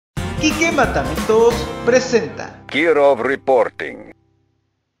Quique Matamitos presenta Kirov reporting.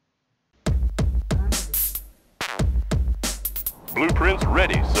 Blueprints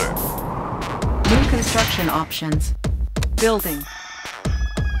ready, sir. New construction options. Building.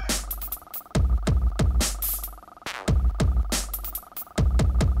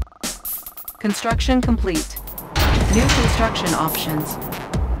 Construction complete. New construction options.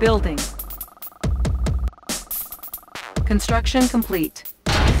 Building. Construction complete.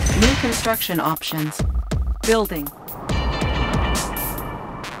 New construction options. Building.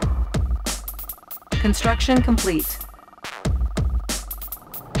 Construction complete.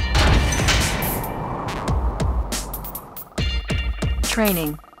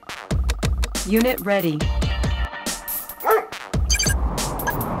 Training. Unit ready.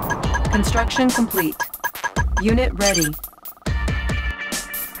 Construction complete. Unit ready.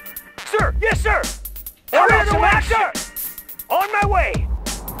 Sir! Yes, sir! Order the way, sir! On my way!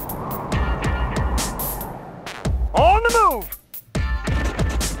 On the move!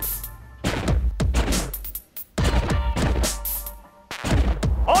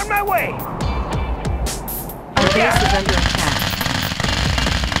 On my way! Our base is under attack.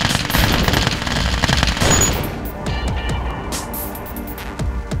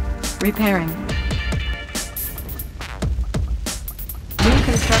 Repairing. New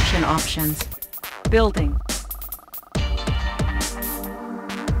construction options. Building.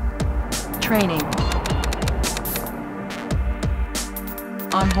 Training.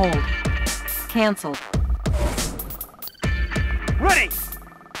 On hold. Cancelled. Ready!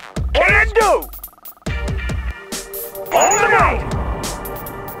 Can do! On the right!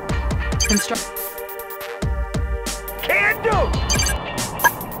 Construct. Can do!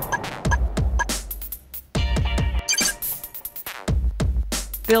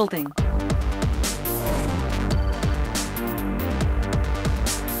 Building.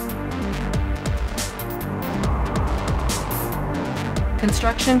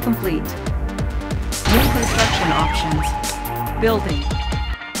 Construction complete. New construction options. Building.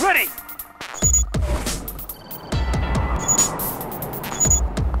 Ready!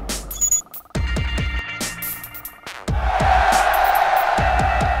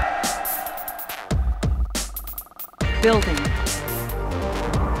 Building.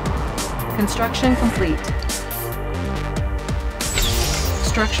 Construction complete.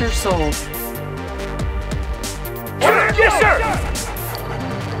 Structure sold. Yes, sir!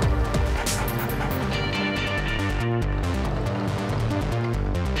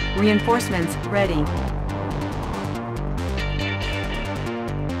 Reinforcements ready.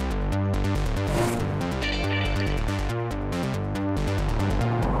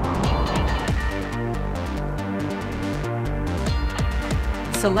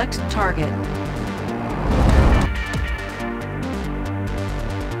 Select target.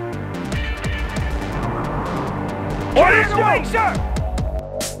 Order the way, sir!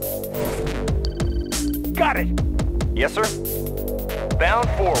 Got it! Yes, sir. Bound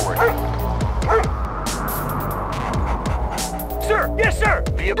forward. Sir! Yes, sir!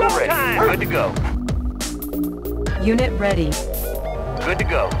 Vehicle Go ready. time! Good to go. Unit ready. Good to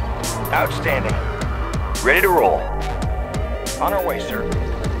go. Outstanding. Ready to roll. On our way, sir.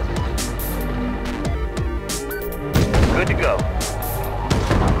 Good to go.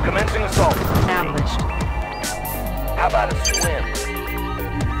 Commencing assault. Established. How about a swim?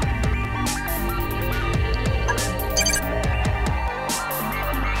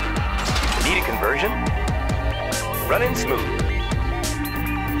 Need a conversion? Running smooth.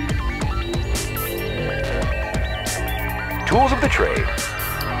 Tools of the trade.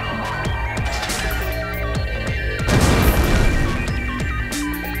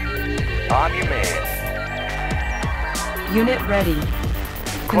 On your man. Unit ready.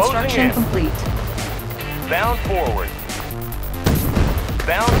 Construction in. complete. Bound forward.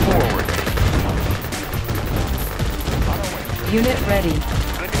 Bound forward. Unit ready.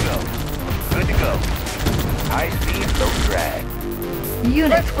 Good to go. Good to go. High speed, low drag. Unit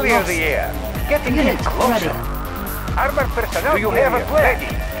Let's clear lost. the air. Getting Unit in closer. ready. Armored personnel. Do you have a plan?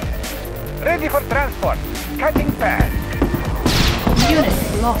 Ready for transport. Cutting path.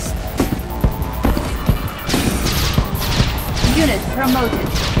 Unit lost. Unit promoted.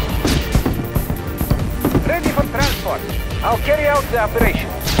 Ready for transport. I'll carry out the operation.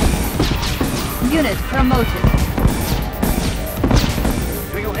 Unit promoted.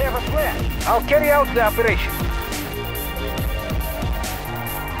 Do you have a plan? I'll carry out the operation.